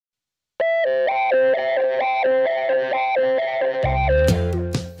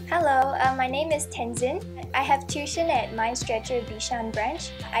name is Tenzin. I have tuition at MindStretcher Bishan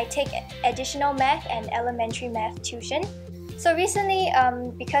branch. I take additional math and elementary math tuition. So recently,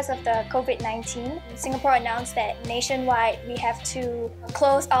 because of the COVID-19, Singapore announced that nationwide we have to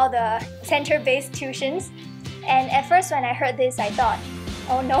close all the center-based tuitions. And at first when I heard this, I thought,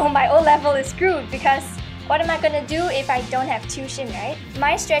 oh no, my O-level is screwed because what am I going to do if I don't have tuition, right?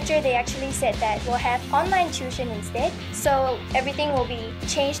 MindStretcher, they actually said that we'll have online tuition instead. So everything will be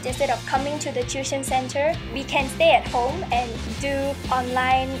changed. Instead of coming to the tuition center, we can stay at home and do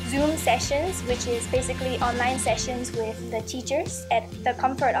online Zoom sessions, which is basically online sessions with the teachers at the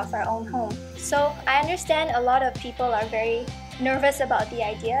comfort of our own home. So I understand a lot of people are very nervous about the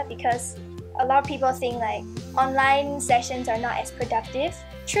idea because a lot of people think like online sessions are not as productive.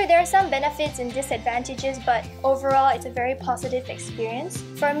 True, there are some benefits and disadvantages, but overall it's a very positive experience.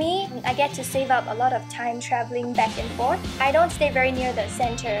 For me, I get to save up a lot of time traveling back and forth. I don't stay very near the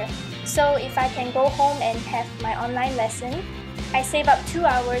center, so if I can go home and have my online lesson, I save up 2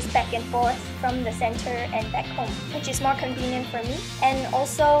 hours back and forth from the center and back home, which is more convenient for me. And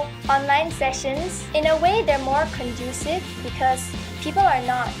also, online sessions, in a way, they're more conducive because people are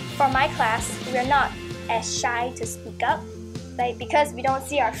not, for my class, we're not as shy to speak up. Like, because we don't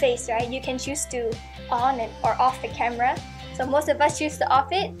see our face, right? You can choose to on or off the camera. So most of us choose to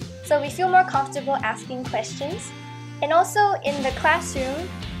off it. So we feel more comfortable asking questions. And also in the classroom,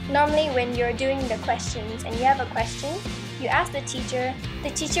 normally when you're doing the questions and you have a question, you ask the teacher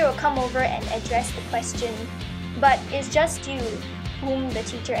will come over and address the question. But it's just you whom the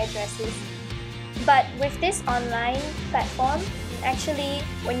teacher addresses. But with this online platform, actually,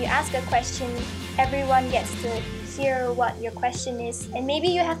 when you ask a question, everyone gets to hear what your question is, and maybe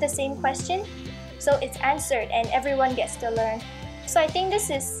you have the same question, so it's answered and everyone gets to learn. So I think this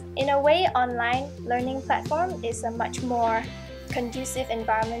is, in a way, online learning platform is a much more conducive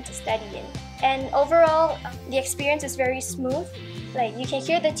environment to study in. And overall, the experience is very smooth. Like, you can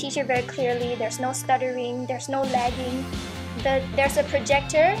hear the teacher very clearly, there's no stuttering, there's no lagging. There's a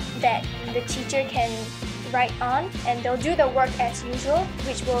projector that the teacher can write on, and they'll do the work as usual,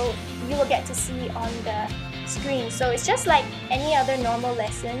 which you will get to see on the screen. So it's just like any other normal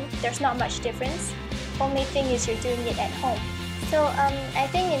lesson. There's not much difference. Only thing is you're doing it at home. So I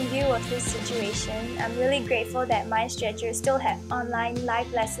think in view of this situation, I'm really grateful that MindStretcher still have online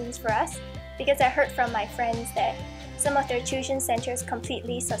live lessons for us, because I heard from my friends that some of their tuition centers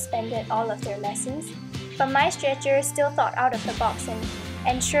completely suspended all of their lessons. But MindStretcher still thought out of the box and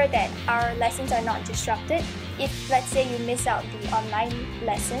ensure that our lessons are not disrupted. If, let's say, you miss out the online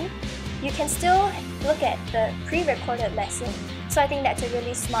lesson, you can still look at the pre-recorded lesson. So I think that's a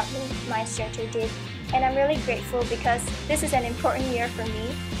really smart move MindStretcher did. And I'm really grateful because this is an important year for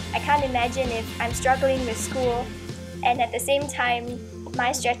me. I can't imagine if I'm struggling with school and at the same time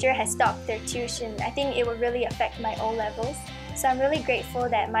MindStretcher has stopped their tuition. I think it would really affect my O-levels. So I'm really grateful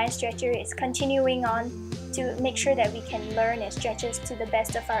that MindStretcher is continuing on to make sure that we can learn and stretch us to the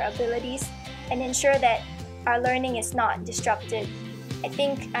best of our abilities and ensure that our learning is not disrupted. I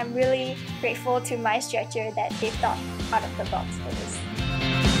think I'm really grateful to MindStretcher that they've thought out of the box for this.